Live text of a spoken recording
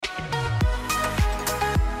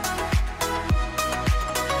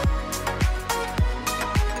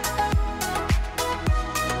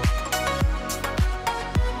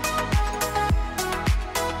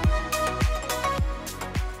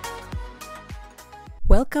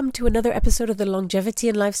Welcome to another episode of the Longevity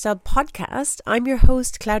and Lifestyle Podcast. I'm your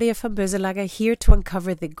host, Claudia van Beuzelager, here to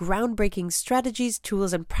uncover the groundbreaking strategies,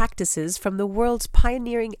 tools, and practices from the world's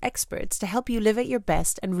pioneering experts to help you live at your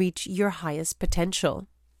best and reach your highest potential.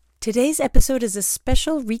 Today's episode is a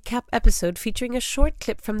special recap episode featuring a short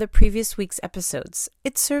clip from the previous week's episodes.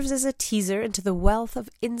 It serves as a teaser into the wealth of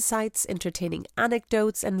insights, entertaining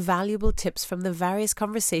anecdotes, and valuable tips from the various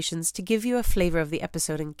conversations to give you a flavor of the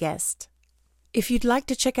episode and guest. If you'd like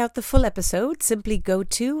to check out the full episode, simply go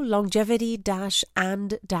to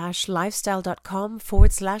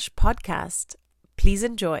longevity-and-lifestyle.com/podcast. Please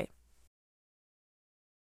enjoy.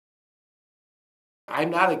 I'm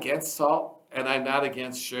not against salt and I'm not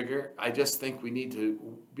against sugar. I just think we need to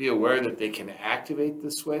be aware that they can activate the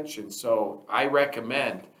switch. And so I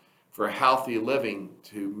recommend for healthy living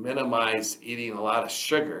to minimize eating a lot of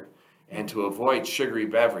sugar and to avoid sugary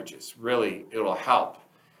beverages. Really, it'll help.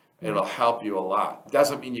 It'll help you a lot.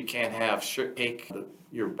 Doesn't mean you can't have cake,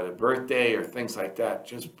 your birthday or things like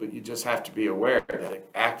that. But you just have to be aware that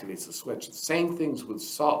it activates the switch. Same things with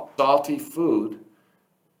salt. Salty food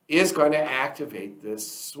is going to activate this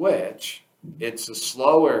switch. It's a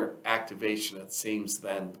slower activation, it seems,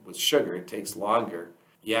 than with sugar. It takes longer.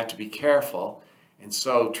 You have to be careful. And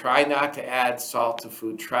so try not to add salt to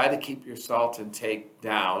food. Try to keep your salt intake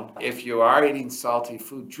down. If you are eating salty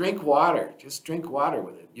food, drink water. Just drink water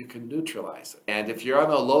with it. You can neutralize it. And if you're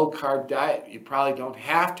on a low-carb diet, you probably don't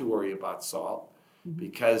have to worry about salt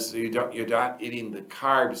because you're not eating the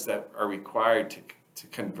carbs that are required to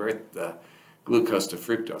convert the glucose to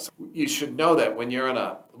fructose. You should know that when you're on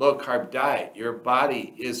a low-carb diet, your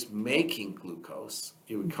body is making glucose.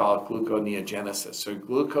 You would call it gluconeogenesis. So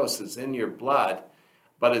glucose is in your blood,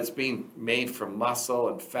 but it's being made from muscle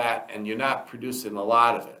and fat, and you're not producing a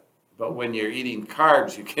lot of it. But when you're eating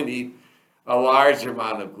carbs, you can eat a large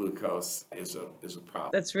amount of glucose is a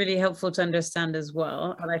problem. That's really helpful to understand as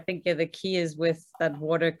well. And I think the key is with that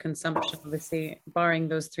water consumption, obviously, barring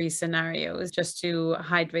those three scenarios, just to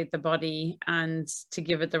hydrate the body and to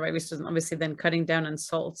give it the right resources, and obviously then cutting down on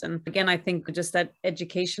salt. And again, I think just that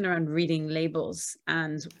education around reading labels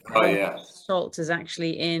and salt is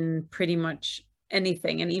actually in pretty much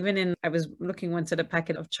anything. And even I was looking once at a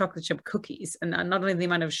packet of chocolate chip cookies, and not only the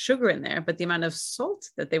amount of sugar in there, but the amount of salt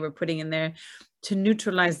that they were putting in there to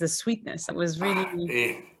neutralize the sweetness. It was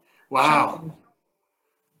really wow.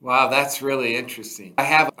 Wow, that's really interesting. I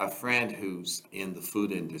have a friend who's in the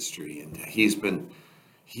food industry, and he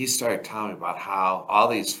started telling me about how all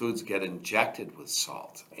these foods get injected with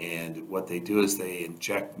salt. And what they do is they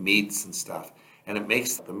inject meats and stuff. And it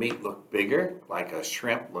makes the meat look bigger, like a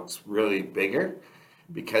shrimp looks really bigger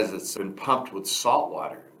because it's been pumped with salt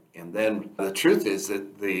water. And then the truth is that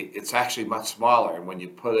it's actually much smaller. And when you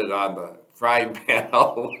put it on the frying pan,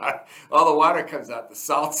 all the water comes out, the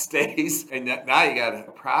salt stays. And now you got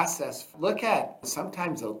to process.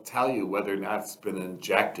 Sometimes they'll tell you whether or not it's been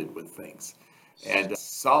injected with things. And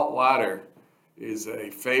salt water is a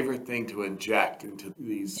favorite thing to inject into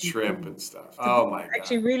these shrimp and stuff. Oh my God.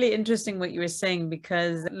 Actually really interesting what you were saying,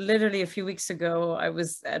 because literally a few weeks ago I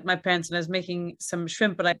was at my parents' and I was making some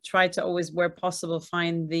shrimp, but I tried to always, where possible,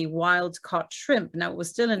 find the wild caught shrimp. Now it was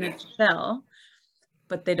still in its shell,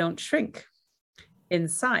 but they don't shrink in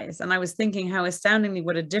size. And I was thinking how astoundingly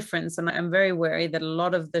what a difference. And I'm very wary that a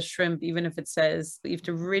lot of the shrimp, even if it says, you have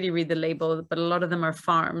to really read the label, but a lot of them are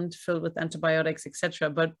farmed, filled with antibiotics, etc.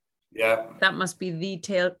 But that must be the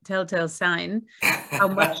telltale sign how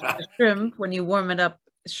much the shrimp, when you warm it up,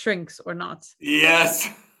 shrinks or not. Yes.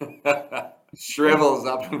 Shrivels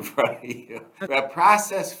up in front of you. But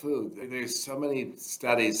processed food, there's so many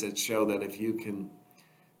studies that show that if you can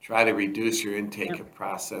try to reduce your intake of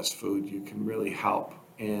processed food, you can really help.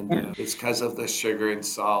 And it's because of the sugar and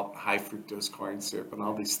salt, high fructose corn syrup, and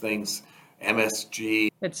all these things. MSG.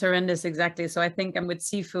 It's horrendous, exactly. So I think with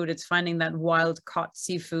seafood, it's finding that wild caught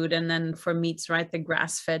seafood, and then for meats, right, the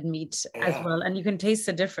grass-fed meat as well. And you can taste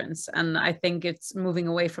the difference. And I think it's moving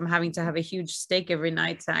away from having to have a huge steak every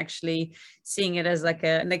night to actually seeing it as like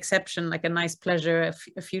an exception, like a nice pleasure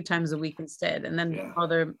a few times a week instead, and then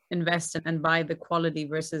rather invest and buy the quality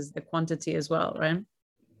versus the quantity as well, right?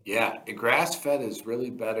 Yeah, grass-fed is really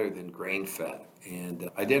better than grain-fed. And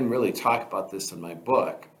I didn't really talk about this in my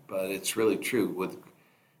book, but it's really true. With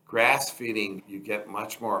grass feeding, you get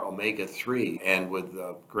much more omega-3, and with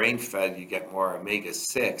grain-fed, you get more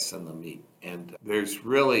omega-6 in the meat. And there's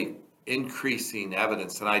really increasing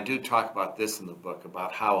evidence, and I do talk about this in the book,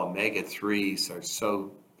 about how omega-3s are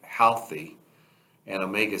so healthy, and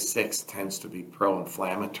omega-6 tends to be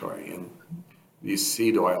pro-inflammatory. And these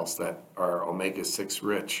seed oils that are omega-6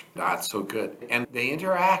 rich, not so good. And they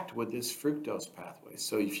interact with this fructose pathway.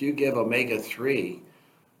 So if you give omega-3,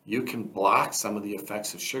 you can block some of the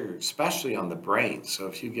effects of sugar, especially on the brain. So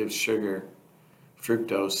if you give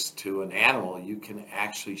fructose to an animal, you can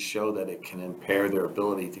actually show that it can impair their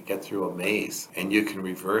ability to get through a maze, and you can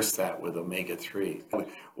reverse that with omega-3.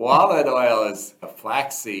 Walnut oil is a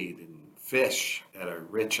flaxseed and fish that are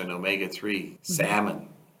rich in omega-3, salmon.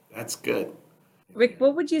 That's good. Rick,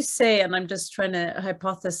 what would you say, and I'm just trying to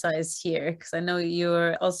hypothesize here, because I know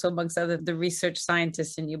you're also amongst other the research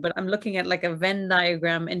scientists in you, but I'm looking at like a Venn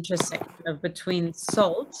diagram intersection of between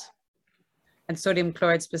salt and sodium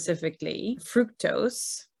chloride specifically,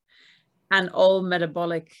 fructose, and all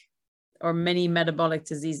metabolic or many metabolic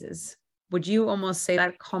diseases. Would you almost say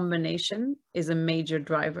that combination is a major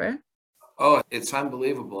driver? Oh, it's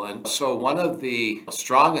unbelievable. And so one of the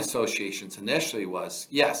strong associations initially was,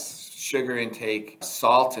 yes, sugar intake,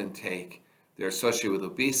 salt intake, they're associated with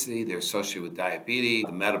obesity, they're associated with diabetes,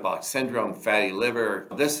 the metabolic syndrome, fatty liver.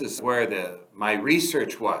 This is where my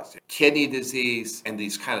research was. Kidney disease and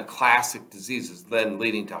these kind of classic diseases, then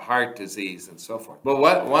leading to heart disease and so forth. But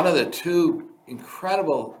one of the two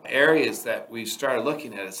incredible areas that we started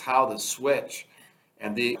looking at is how the switch,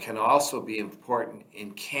 and they can also be important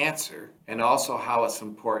in cancer, and also how it's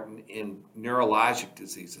important in neurologic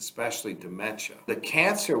disease, especially dementia. The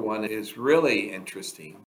cancer one is really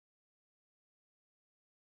interesting.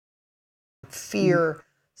 Fear,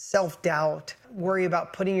 self-doubt, worry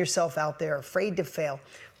about putting yourself out there, afraid to fail.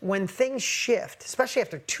 When things shift, especially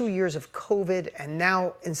after 2 years of COVID and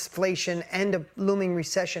now inflation and a looming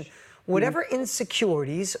recession, whatever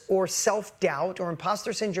insecurities or self-doubt or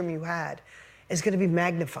imposter syndrome you had is going to be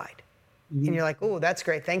magnified. And you're like, oh, that's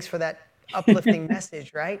great. Thanks for that uplifting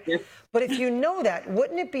message, right? Yeah. But if you know that,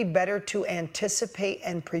 wouldn't it be better to anticipate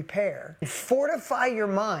and prepare, fortify your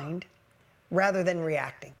mind rather than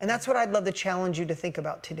reacting? And that's what I'd love to challenge you to think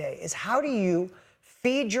about today, is how do you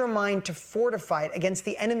feed your mind to fortify it against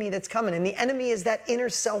the enemy that's coming? And the enemy is that inner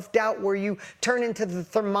self-doubt where you turn into the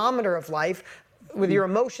thermometer of life, with your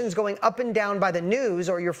emotions going up and down by the news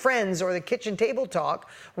or your friends or the kitchen table talk,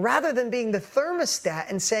 rather than being the thermostat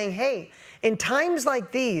and saying, hey, in times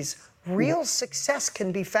like these, real success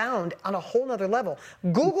can be found on a whole nother level.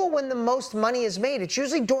 Google when the most money is made. It's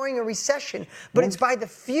usually during a recession, but it's by the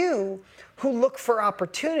few who look for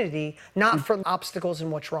opportunity, not for obstacles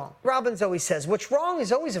and what's wrong. Robbins always says, what's wrong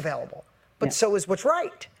is always available, but so is what's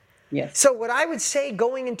right. Yes. So what I would say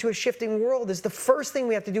going into a shifting world is the first thing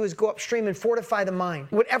we have to do is go upstream and fortify the mind.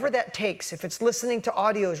 Whatever that takes, if it's listening to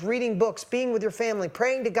audios, reading books, being with your family,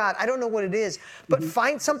 praying to God, I don't know what it is, but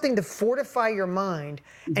find something to fortify your mind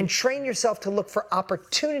and train yourself to look for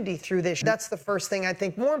opportunity through this. That's the first thing I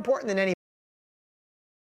think, more important than any.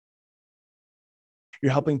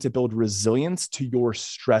 You're helping to build resilience to your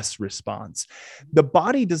stress response. The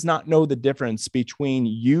body does not know the difference between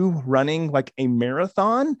you running like a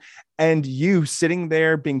marathon and you sitting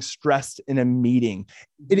there being stressed in a meeting.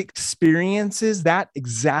 It experiences that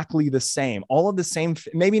exactly the same, all of the same,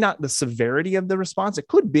 maybe not the severity of the response. It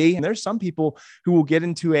could be. And there's some people who will get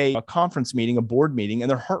into a conference meeting, a board meeting, and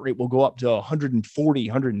their heart rate will go up to 140,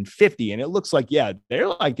 150. And it looks like, yeah, they're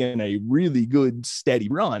like in a really good, steady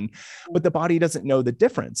run, but the body doesn't know the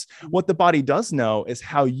difference. What the body does know is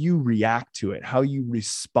how you react to it, how you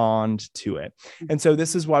respond to it. And so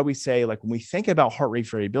this is why we say, like, when we think about heart rate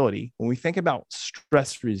variability, when we think about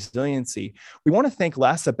stress resiliency, we want to think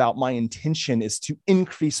less about my intention is to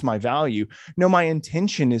increase my value. No, my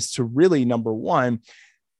intention is to really, number one,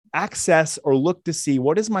 access or look to see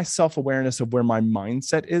what is my self-awareness of where my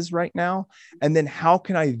mindset is right now. And then how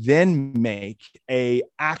can I then make a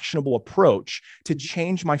actionable approach to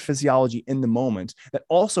change my physiology in the moment that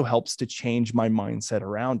also helps to change my mindset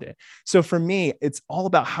around it. So for me, it's all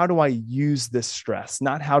about how do I use this stress,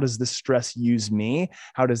 not how does this stress use me?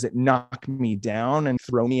 How does it knock me down and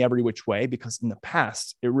throw me every which way? Because in the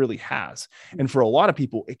past, it really has. And for a lot of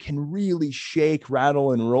people, it can really shake,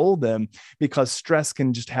 rattle, and roll them because stress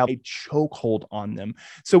can just have a chokehold on them.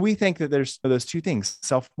 So we think that there's those two things,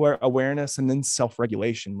 self-awareness and then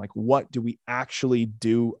self-regulation. Like, what do we actually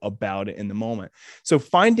do about it in the moment? So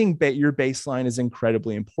finding your baseline is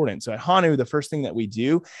incredibly important. So at Hanu, the first thing that we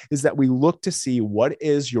do is that we look to see what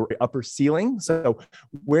is your upper ceiling. So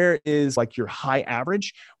where is like your high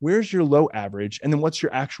average? Where's your low average? And then what's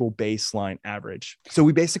your actual baseline average? So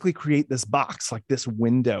we basically create this box, like this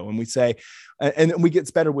window, and we say, and we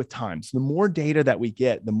get better with time. So the more data that we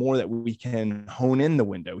get, the more that we can hone in the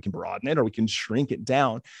window. We can broaden it or we can shrink it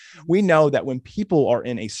down. We know that when people are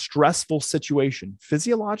in a stressful situation,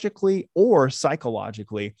 physiologically or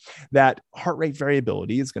psychologically, that heart rate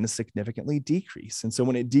variability is going to significantly decrease. And so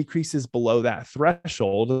when it decreases below that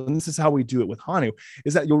threshold, and this is how we do it with Hanu,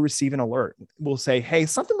 is that you'll receive an alert. We'll say, hey,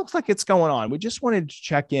 something looks like it's going on. We just wanted to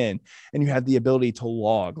check in. And you have the ability to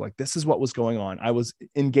log, like, this is what was going on. I was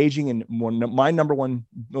engaging in my number one,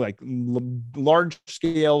 like, large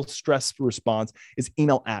scale stress response is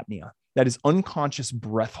email apnea. That is unconscious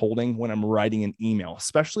breath holding when I'm writing an email,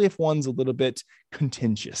 especially if one's a little bit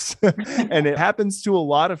contentious. And it happens to a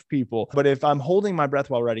lot of people. But if I'm holding my breath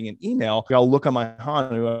while writing an email, I'll look on my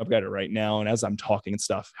Hanu, I've got it right now. And as I'm talking and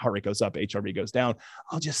stuff, heart rate goes up, HRV goes down.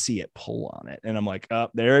 I'll just see it pull on it. And I'm like, oh,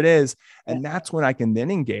 there it is. And that's when I can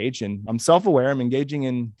then engage. And I'm self-aware. I'm engaging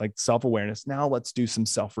in like self-awareness. Now let's do some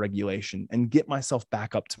self-regulation and get myself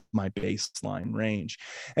back up to my baseline range.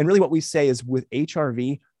 And really what we say is with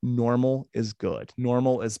HRV, normal is good.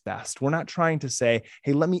 Normal is best. We're not trying to say,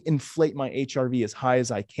 hey, let me inflate my HRV as high as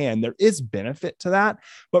I can. There is benefit to that.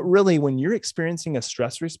 But really, when you're experiencing a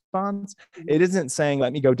stress response, it isn't saying,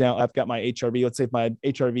 let me go down. I've got my HRV. Let's say if my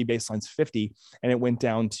HRV baseline's 50 and it went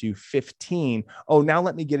down to 15. Oh, now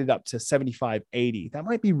let me get it up to 75, 80. That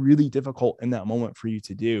might be really difficult in that moment for you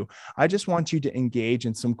to do. I just want you to engage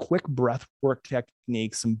in some quick breath work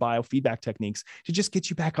techniques, some biofeedback techniques to just get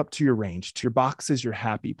you back up to your range, to your boxes, your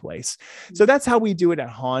happy place. So that's how we do it at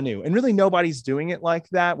Hanu. And really nobody's doing it like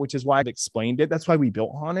that, which is why I've explained it. That's why we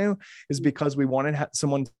built Hanu, is because we wanted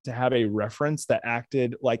someone to have a reference that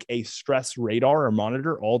acted like a stress radar or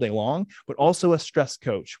monitor all day long, but also a stress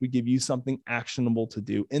coach. We give you something actionable to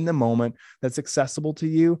do in the moment that's accessible to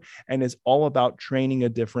you and is all about training a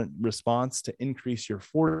different response to increase your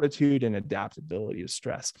fortitude and adaptability to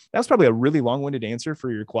stress. That's probably a really long-winded answer for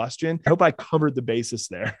your question. I hope I covered the basis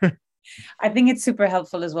there. I think it's super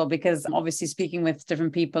helpful as well, because obviously speaking with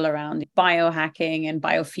different people around biohacking and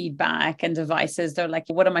biofeedback and devices, they're like,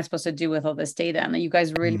 what am I supposed to do with all this data? And you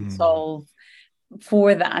guys really solve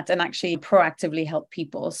for that and actually proactively help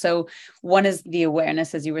people. So one is the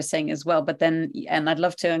awareness, as you were saying as well, but then, and I'd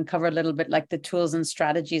love to uncover a little bit like the tools and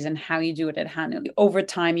strategies and how you do it at Hanu. Over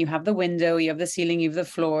time, you have the window, you have the ceiling, you have the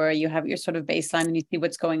floor, you have your sort of baseline, and you see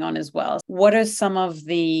what's going on as well. What are some of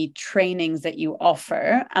the trainings that you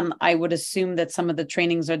offer? And I would assume that some of the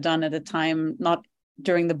trainings are done at a time, not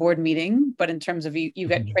during the board meeting, but in terms of you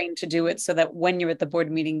get trained to do it so that when you're at the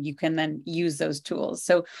board meeting, you can then use those tools.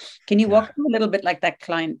 So can you walk through a little bit like that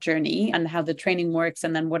client journey and how the training works?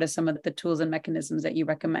 And then what are some of the tools and mechanisms that you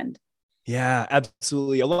recommend? Yeah,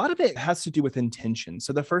 absolutely. A lot of it has to do with intention.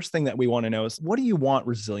 So the first thing that we want to know is, what do you want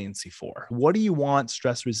resiliency for? What do you want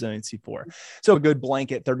stress resiliency for? So a good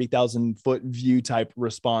blanket 30,000 foot view type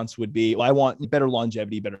response would be, well, I want better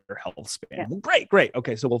longevity, better health span. Yeah. Well, great.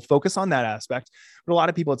 Okay. So we'll focus on that aspect. But a lot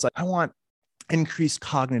of people, it's like, I want increased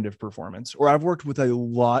cognitive performance. Or I've worked with a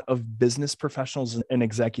lot of business professionals and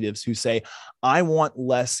executives who say, I want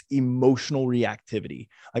less emotional reactivity.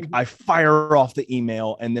 Like I fire off the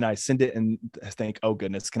email and then I send it and think, oh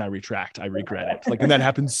goodness, can I retract? I regret it. Like, and that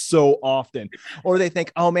happens so often. Or they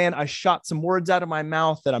think, oh man, I shot some words out of my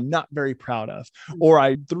mouth that I'm not very proud of. Or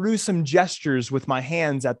I threw some gestures with my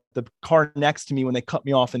hands at the car next to me when they cut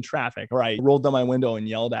me off in traffic. Or I rolled down my window and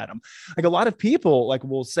yelled at them. Like a lot of people like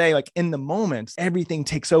will say, like in the moment, everything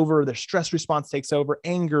takes over, their stress response takes over,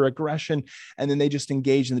 anger, aggression, and then they just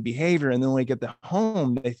engage in the behavior. And then when they get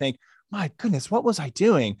home, they think, my goodness, what was I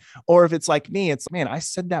doing? Or if it's like me, it's, man, I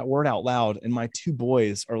said that word out loud and my two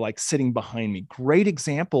boys are like sitting behind me. Great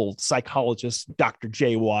example, psychologist, Dr.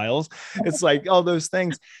 J. Wiles. It's like all those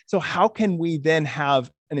things. So how can we then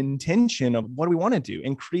have an intention of what do we want to do?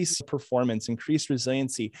 Increase performance, increase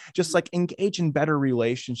resiliency, just like engage in better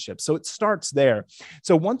relationships. So it starts there.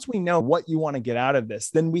 So once we know what you want to get out of this,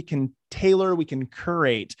 then we can tailor, we can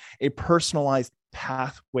curate a personalized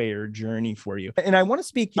pathway or journey for you. And I want to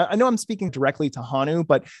speak, I know I'm speaking directly to Hanu,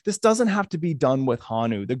 but this doesn't have to be done with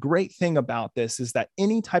Hanu. The great thing about this is that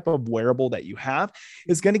any type of wearable that you have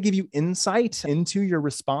is going to give you insight into your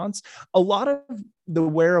response. A lot of the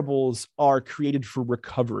wearables are created for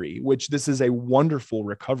recovery, which this is a wonderful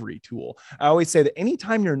recovery tool. I always say that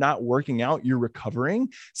anytime you're not working out, you're recovering.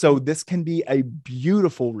 So this can be a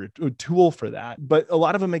beautiful tool for that. But a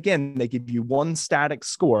lot of them, again, they give you one static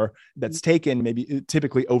score that's taken maybe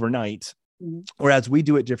typically overnight. Whereas we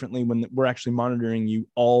do it differently when we're actually monitoring you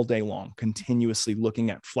all day long, continuously looking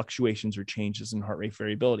at fluctuations or changes in heart rate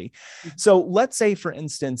variability. So let's say, for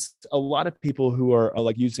instance, a lot of people who are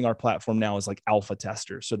like using our platform now as like alpha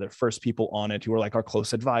testers. So they're first people on it who are like our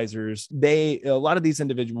close advisors. A lot of these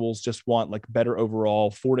individuals just want like better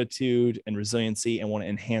overall fortitude and resiliency and want to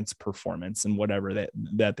enhance performance in whatever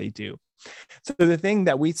that they do. So the thing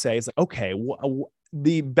that we say is like, okay,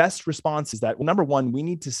 the best response is that, well, number one, we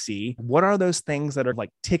need to see what are those things that are like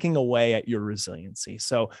ticking away at your resiliency.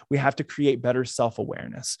 So we have to create better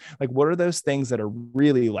self-awareness. Like, what are those things that are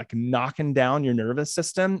really like knocking down your nervous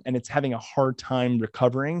system and it's having a hard time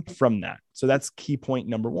recovering from that? So that's key point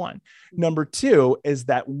number one. Number two is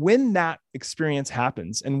that when that experience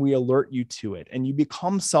happens and we alert you to it and you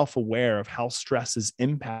become self-aware of how stress is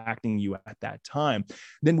impacting you at that time,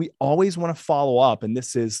 then we always want to follow up. And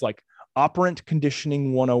this is like operant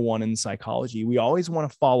conditioning 101 in psychology. We always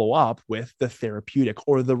want to follow up with the therapeutic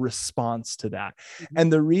or the response to that.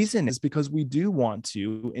 And the reason is because we do want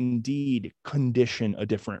to indeed condition a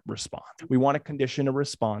different response. We want to condition a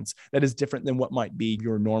response that is different than what might be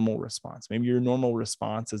your normal response. Maybe your normal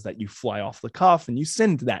response is that you fly off the cuff and you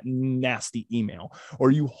send that nasty email,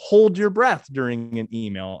 or you hold your breath during an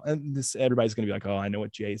email. And everybody's going to be like, oh, I know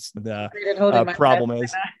what Jay's problem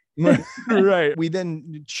is. Right. We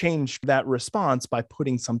then change that response by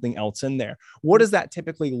putting something else in there. What does that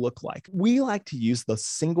typically look like? We like to use the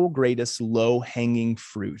single greatest low-hanging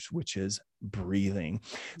fruit, which is breathing.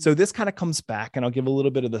 So this kind of comes back, and I'll give a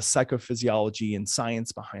little bit of the psychophysiology and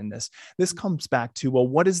science behind this. This comes back to, well,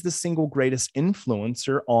 what is the single greatest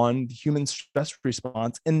influencer on the human stress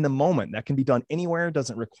response in the moment? That can be done anywhere,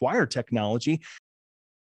 doesn't require technology.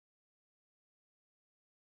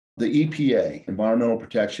 The EPA, Environmental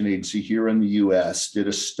Protection Agency here in the US, did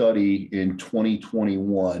a study in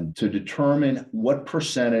 2021 to determine what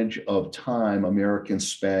percentage of time Americans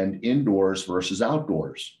spend indoors versus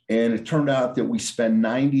outdoors. And it turned out that we spend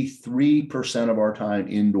 93% of our time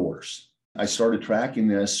indoors. I started tracking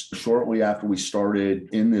this shortly after we started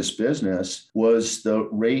in this business, was the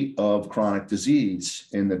rate of chronic disease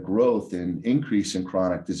and the growth and increase in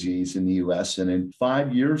chronic disease in the US. And in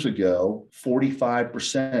 5 years ago,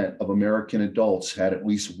 45% of American adults had at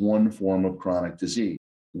least one form of chronic disease.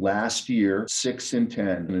 Last year, 6 in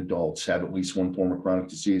 10 adults have at least one form of chronic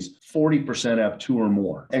disease. 40% have two or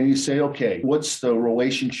more. And you say, okay, what's the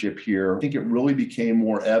relationship here? I think it really became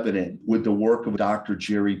more evident with the work of Dr.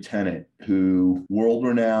 Jerry Tennant, who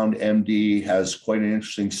world-renowned MD, has quite an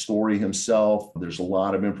interesting story himself. There's a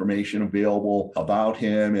lot of information available about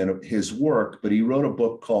him and his work, but he wrote a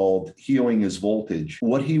book called Healing is Voltage.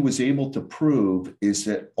 What he was able to prove is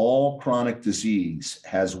that all chronic disease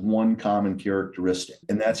has one common characteristic,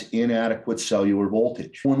 and that's inadequate cellular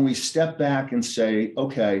voltage. When we step back and say,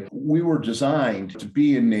 okay, we were designed to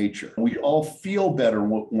be in nature. We all feel better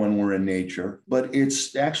when we're in nature, but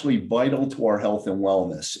it's actually vital to our health and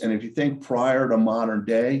wellness. And if you think prior to modern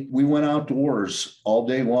day, we went outdoors all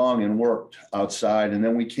day long and worked outside, and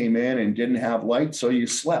then we came in and didn't have light, so you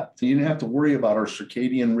slept. You didn't have to worry about our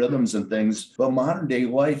circadian rhythms and things, but modern day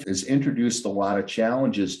life has introduced a lot of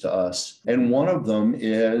challenges to us. And one of them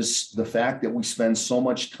is the fact that we spend so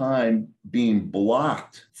much time being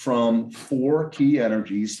blocked from 4 key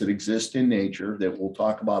energies that exist in nature that we'll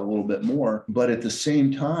talk about a little bit more, but at the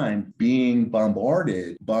same time being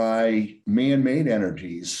bombarded by man-made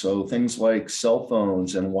energies. So things like cell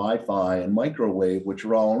phones and Wi-Fi and microwave, which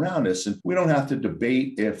are all around us. And we don't have to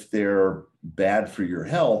debate if they're bad for your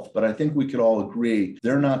health, but I think we could all agree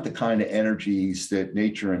they're not the kind of energies that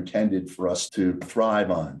nature intended for us to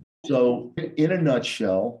thrive on. So in a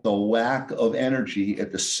nutshell, the lack of energy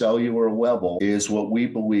at the cellular level is what we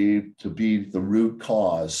believe to be the root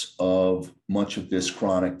cause of much of this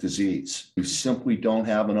chronic disease. You simply don't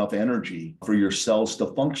have enough energy for your cells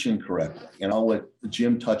to function correctly. And I'll let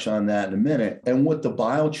Jim touch on that in a minute. And what the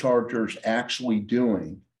biocharger's actually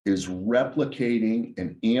doing is replicating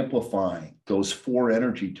and amplifying those 4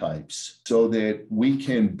 energy types so that we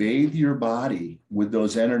can bathe your body with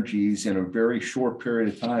those energies in a very short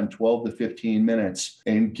period of time, 12 to 15 minutes,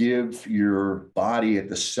 and give your body at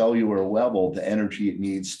the cellular level the energy it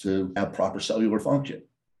needs to have proper cellular function.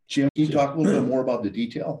 Jim, can you talk a little bit more about the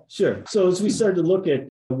detail? Sure. So as we started to look at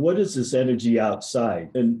what is this energy outside?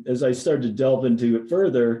 And as I started to delve into it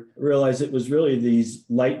further, I realized it was really these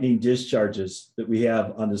lightning discharges that we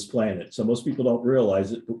have on this planet. So most people don't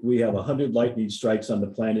realize it, but we have 100 lightning strikes on the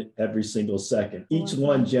planet every single second. Each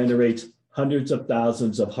one generates hundreds of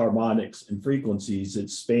thousands of harmonics and frequencies that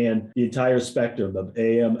span the entire spectrum of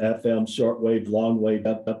AM, FM, shortwave, longwave,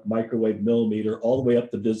 up, microwave, millimeter, all the way up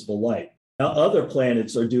to visible light. Now, other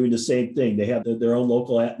planets are doing the same thing. They have their own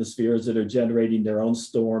local atmospheres that are generating their own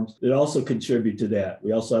storms that also contribute to that.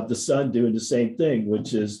 We also have the sun doing the same thing,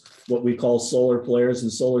 which is what we call solar flares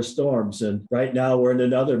and solar storms. And right now we're in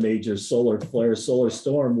another major solar flare, solar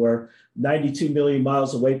storm, where 92 million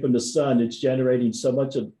miles away from the sun, it's generating so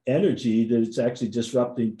much of energy that it's actually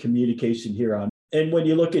disrupting communication here on. And when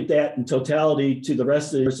you look at that in totality to the rest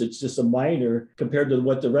of the universe, it's just a minor compared to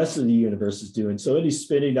what the rest of the universe is doing. So any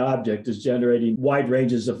spinning object is generating wide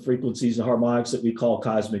ranges of frequencies and harmonics that we call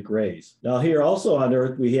cosmic rays. Now here also on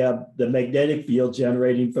Earth, we have the magnetic field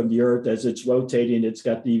generating from the Earth as it's rotating. It's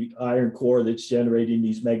got the iron core that's generating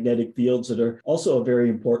these magnetic fields that are also a very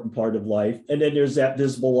important part of life. And then there's that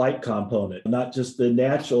visible light component, not just the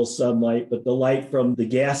natural sunlight, but the light from the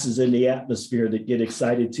gases in the atmosphere that get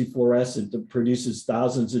excited to fluorescent to produce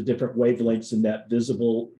thousands of different wavelengths in that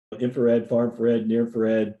visible infrared, far infrared, near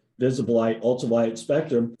infrared, visible light, ultraviolet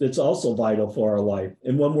spectrum that's also vital for our life.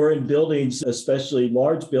 And when we're in buildings, especially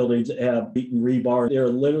large buildings that have beaten rebar, they're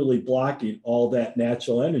literally blocking all that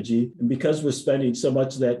natural energy. And because we're spending so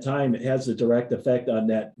much of that time, it has a direct effect on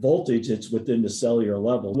that voltage that's within the cellular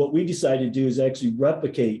level. What we decided to do is actually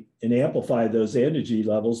replicate and amplify those energy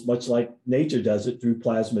levels, much like nature does it through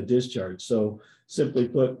plasma discharge. So simply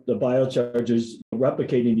put, the biochargers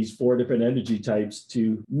replicating these 4 different energy types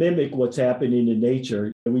to mimic what's happening in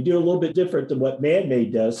nature. And we do a little bit different than what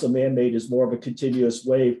man-made does. So man-made is more of a continuous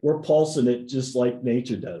wave. We're pulsing it just like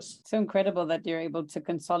nature does. So incredible that you're able to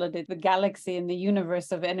consolidate the galaxy and the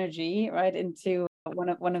universe of energy, right, into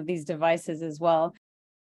one of these devices as well.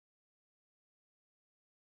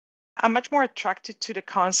 I'm much more attracted to the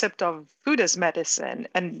concept of food as medicine.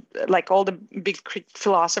 And like all the big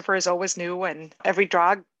philosophers always knew, and every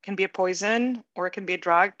drug can be a poison or it can be a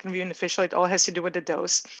drug, can be beneficial. It all has to do with the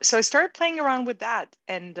dose. So I started playing around with that.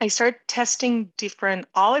 And I started testing different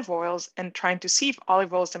olive oils and trying to see if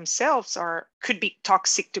olive oils themselves could be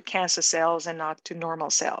toxic to cancer cells and not to normal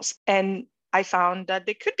cells. And I found that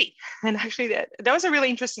they could be. And actually that was a really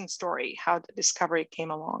interesting story, how the discovery came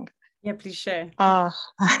along. Yeah, please share.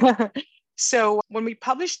 So when we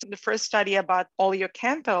published the first study about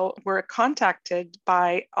oleocanthal, we were contacted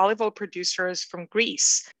by olive oil producers from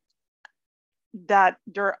Greece that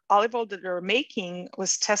their olive oil that they're making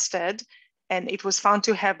was tested, and it was found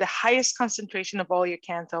to have the highest concentration of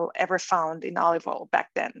oleocanthal ever found in olive oil back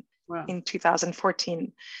then. Wow. In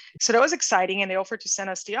 2014. So that was exciting, and they offered to send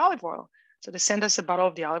us the olive oil. So they sent us a bottle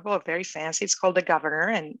of the olive oil, very fancy. It's called the Governor,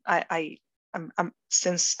 and I'm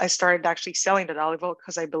since I started actually selling that olive oil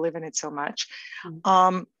because I believe in it so much.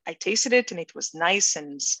 I tasted it and it was nice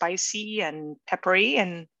and spicy and peppery.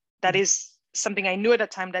 And that is something I knew at the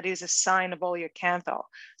time that is a sign of oleocanthal.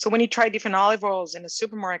 So when you try different olive oils in a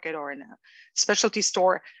supermarket or in a specialty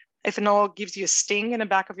store, if an oil gives you a sting in the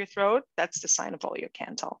back of your throat, that's the sign of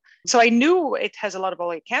oleocanthal. So I knew it has a lot of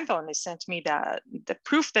oleocanthal, and they sent me the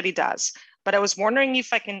proof that it does. But I was wondering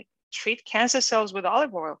if I can treat cancer cells with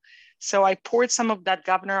olive oil. So I poured some of that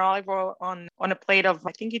Governor olive oil on a plate of,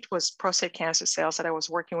 I think it was prostate cancer cells that I was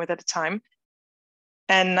working with at the time.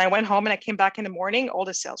 And I went home and I came back in the morning, all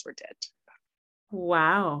the cells were dead.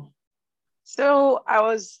 Wow. So I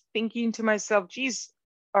was thinking to myself, geez,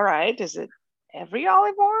 all right, is it every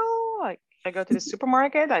olive oil? Like if I go to the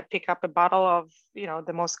supermarket, I pick up a bottle of,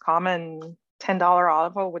 the most common $10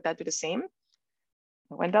 olive oil, would that do the same?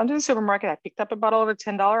 I went down to the supermarket. I picked up a bottle of a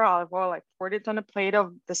 $10 olive oil. I poured it on a plate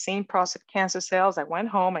of the same prostate cancer cells. I went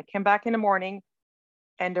home. I came back in the morning,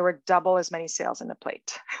 and there were double as many cells in the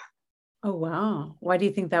plate. Oh, wow. Why do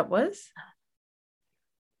you think that was?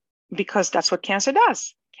 Because that's what cancer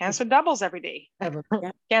does. Cancer doubles every day.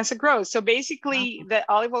 Cancer grows. So basically, the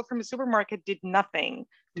olive oil from the supermarket did nothing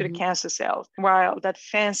to the cancer cells, while that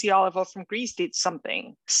fancy olive oil from Greece did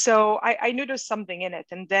something. So I knew there's something in it.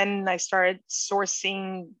 And then I started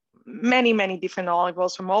sourcing many, many different olive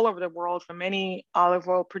oils from all over the world, from many olive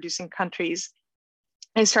oil producing countries.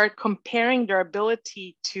 I started comparing their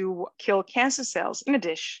ability to kill cancer cells in a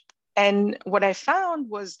dish. And what I found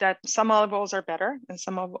was that some olive oils are better and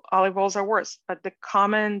some olive oils are worse. But the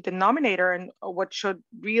common denominator and what showed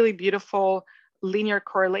really beautiful linear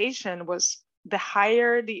correlation was the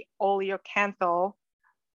higher the oleocanthal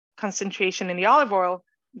concentration in the olive oil,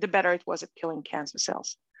 the better it was at killing cancer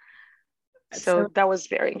cells. So that was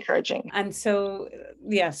very encouraging. And so,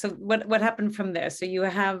 so what happened from there? So you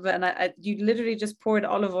have, you literally just poured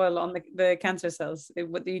olive oil on the cancer cells.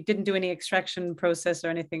 You didn't do any extraction process or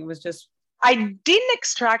anything. It was just I didn't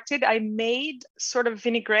extract it. I made sort of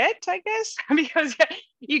vinaigrette, I guess, because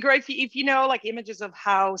you grow, if you know, like images of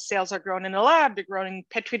how cells are grown in a lab, they're grown in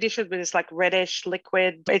petri dishes, but it's like reddish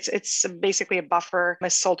liquid. It's basically a buffer, a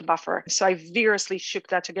salt buffer. So I vigorously shook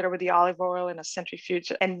that together with the olive oil in a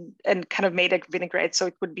centrifuge and kind of made a vinaigrette so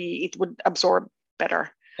it would absorb better.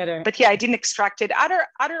 But yeah, I didn't extract it.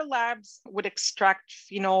 Other labs would extract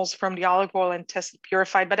phenols from the olive oil and test it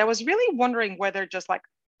purified. But I was really wondering whether just like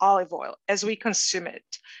olive oil as we consume it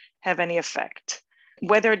have any effect,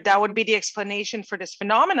 whether that would be the explanation for this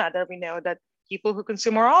phenomena that we know that people who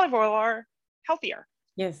consume more olive oil are healthier.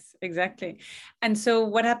 Yes, exactly. And so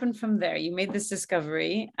what happened from there? You made this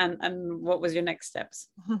discovery, and what was your next steps?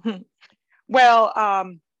 Well,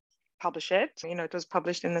 publish it. It was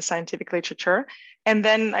published in the scientific literature. And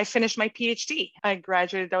then I finished my PhD. I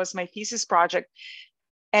graduated. That was my thesis project.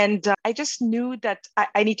 And I just knew that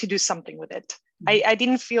I need to do something with it. I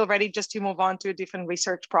didn't feel ready just to move on to a different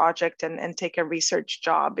research project and take a research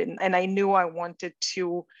job. And I knew I wanted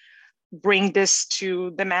to bring this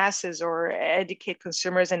to the masses or educate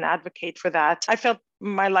consumers and advocate for that. I felt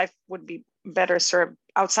my life would be better served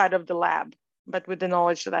outside of the lab, but with the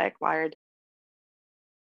knowledge that I acquired.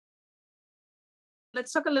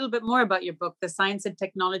 Let's talk a little bit more about your book, The Science and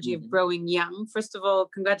Technology of Growing Young. First of all,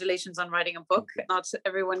 congratulations on writing a book. Not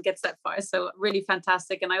everyone gets that far, so really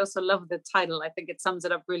fantastic. And I also love the title. I think it sums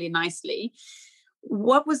it up really nicely.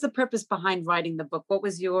 What was the purpose behind writing the book? What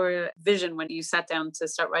was your vision when you sat down to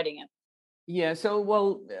start writing it? Yeah,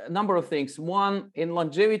 so, a number of things. One, in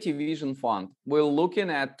Longevity Vision Fund, we're looking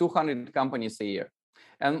at 200 companies a year.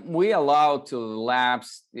 And we allow to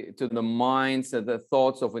labs, to the minds and the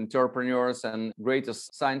thoughts of entrepreneurs and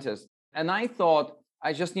greatest scientists. And I thought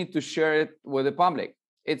I just need to share it with the public.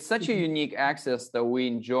 It's such a unique access that we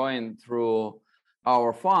enjoy through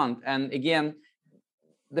our fund. And again,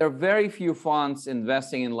 there are very few funds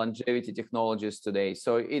investing in longevity technologies today.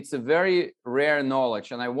 So it's a very rare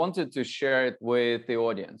knowledge. And I wanted to share it with the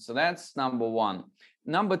audience. So that's number one.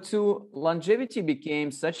 Number two, longevity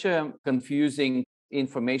became such a confusing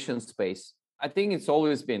information space. I think it's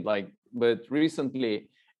always been but recently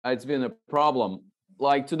it's been a problem.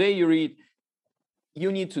 Like today you read, you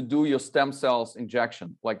need to do your stem cells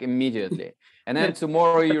injection immediately. And then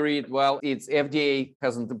tomorrow you read, well, it's FDA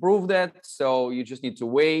hasn't approved that, so you just need to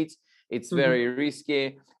wait. It's very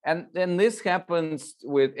risky. And then this happens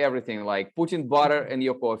with everything, like putting butter in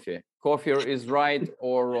your coffee. Coffee is right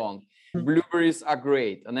or wrong. Blueberries are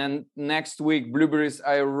great. And then next week, blueberries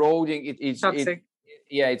are eroding.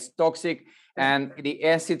 It's toxic. And the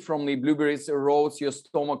acid from the blueberries erodes your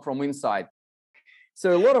stomach from inside.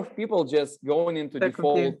 So a lot of people just going into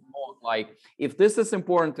default mode, like, if this is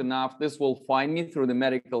important enough, this will find me through the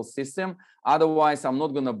medical system. Otherwise, I'm not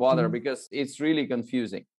going to bother because it's really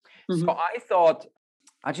confusing. So I thought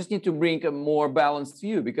I just need to bring a more balanced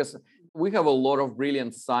view, because we have a lot of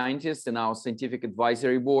brilliant scientists in our scientific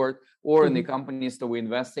advisory board or in the companies that we're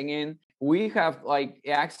investing in. We have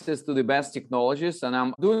access to the best technologies, and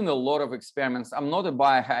I'm doing a lot of experiments. I'm not a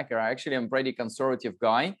biohacker. Actually, I'm a pretty conservative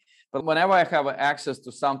guy. But whenever I have access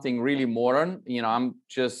to something really modern, I'm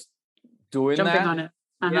just doing Jumping on it.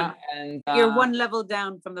 Yeah, and you're one level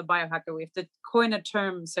down from the biohacker. We have to coin a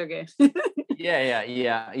term, Sergey.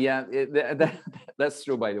 That's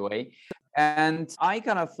true, by the way. And I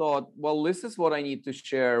kind of thought, well, this is what I need to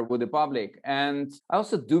share with the public. And I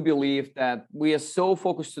also do believe that we are so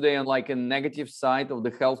focused today on a negative side of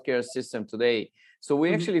the healthcare system today. So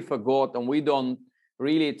we actually forgot, and we don't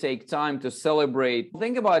really take time to celebrate.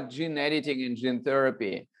 Think about gene editing and gene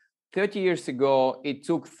therapy. 30 years ago, it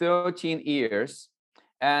took 13 years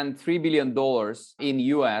and $3 billion in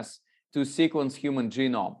US to sequence human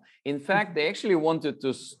genome. In fact, they actually wanted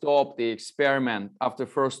to stop the experiment after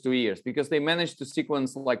first 2 years because they managed to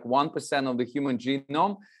sequence 1% of the human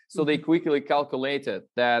genome. So they quickly calculated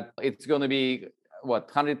that it's going to be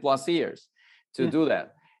 100 plus years to do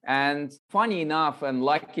that. And funny enough, and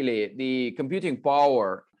luckily, the computing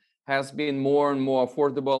power has been more and more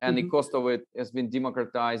affordable, and the cost of it has been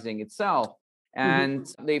democratizing itself. And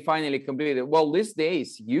they finally completed. Well, these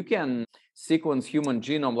days, you can sequence human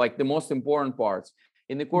genome, the most important parts,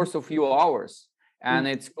 in the course of a few hours, and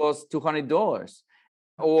it's cost $200.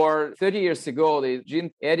 Or 30 years ago, the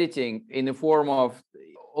gene editing in the form of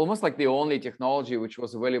almost the only technology which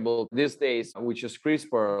was available these days, which is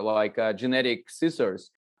CRISPR, genetic scissors.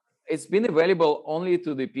 It's been available only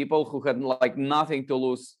to the people who had nothing to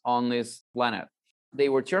lose on this planet. They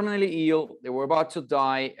were terminally ill, they were about to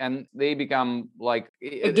die, and they become a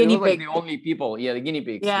guinea pig. The only people, the guinea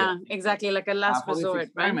pigs. Yeah, exactly, like a last resort,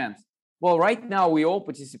 right? Well, right now we're all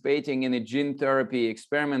participating in a gene therapy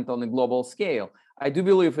experiment on a global scale. I do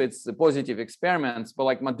believe it's a positive experiments, but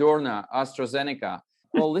like Moderna, AstraZeneca,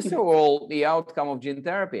 well, these are all the outcome of gene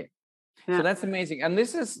therapy. Yeah. So that's amazing. And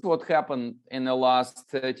this is what happened in the last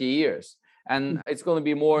 30 years. And it's going to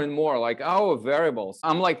be more and more like our variables.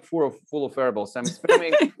 I'm like full of variables. I'm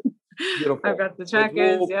experimenting. Beautiful. I've got the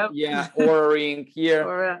trackers. Yep. Yeah. Oura ring here.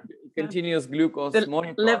 Or, continuous glucose the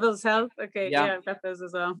monitor. levels health. Okay. Yeah. Yeah, I've got those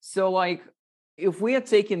as well. So like if we are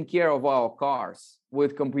taking care of our cars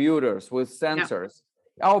with computers, with sensors,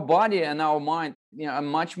 our body and our mind, are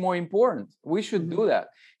much more important. We should do that.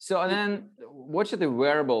 So and then watch the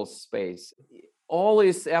wearables space. All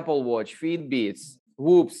these Apple Watch, Fitbits,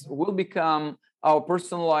 Whoops will become our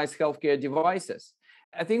personalized healthcare devices.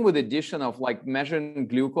 I think with the addition of like measuring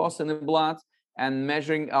glucose in the blood and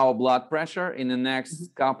measuring our blood pressure in the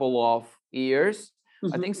next couple of years,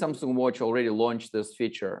 I think Samsung Watch already launched this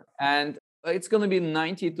feature. And it's going to be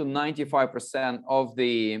 90 to 95% of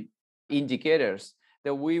the indicators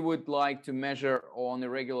that we would like to measure on a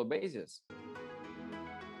regular basis.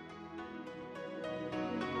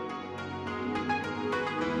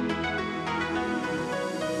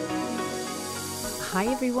 Hi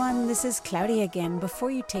everyone, this is Claudia again. Before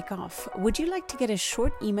you take off, would you like to get a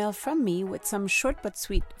short email from me with some short but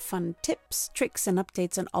sweet fun tips, tricks and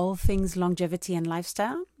updates on all things longevity and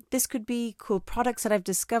lifestyle? This could be cool products that I've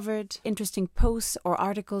discovered, interesting posts or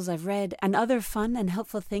articles I've read, and other fun and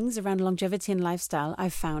helpful things around longevity and lifestyle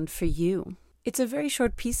I've found for you. It's a very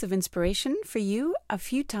short piece of inspiration for you a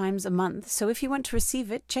few times a month. So if you want to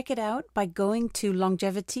receive it, check it out by going to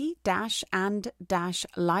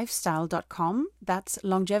longevity-and-lifestyle.com. That's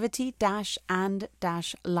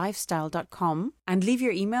longevity-and-lifestyle.com and leave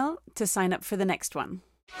your email to sign up for the next one.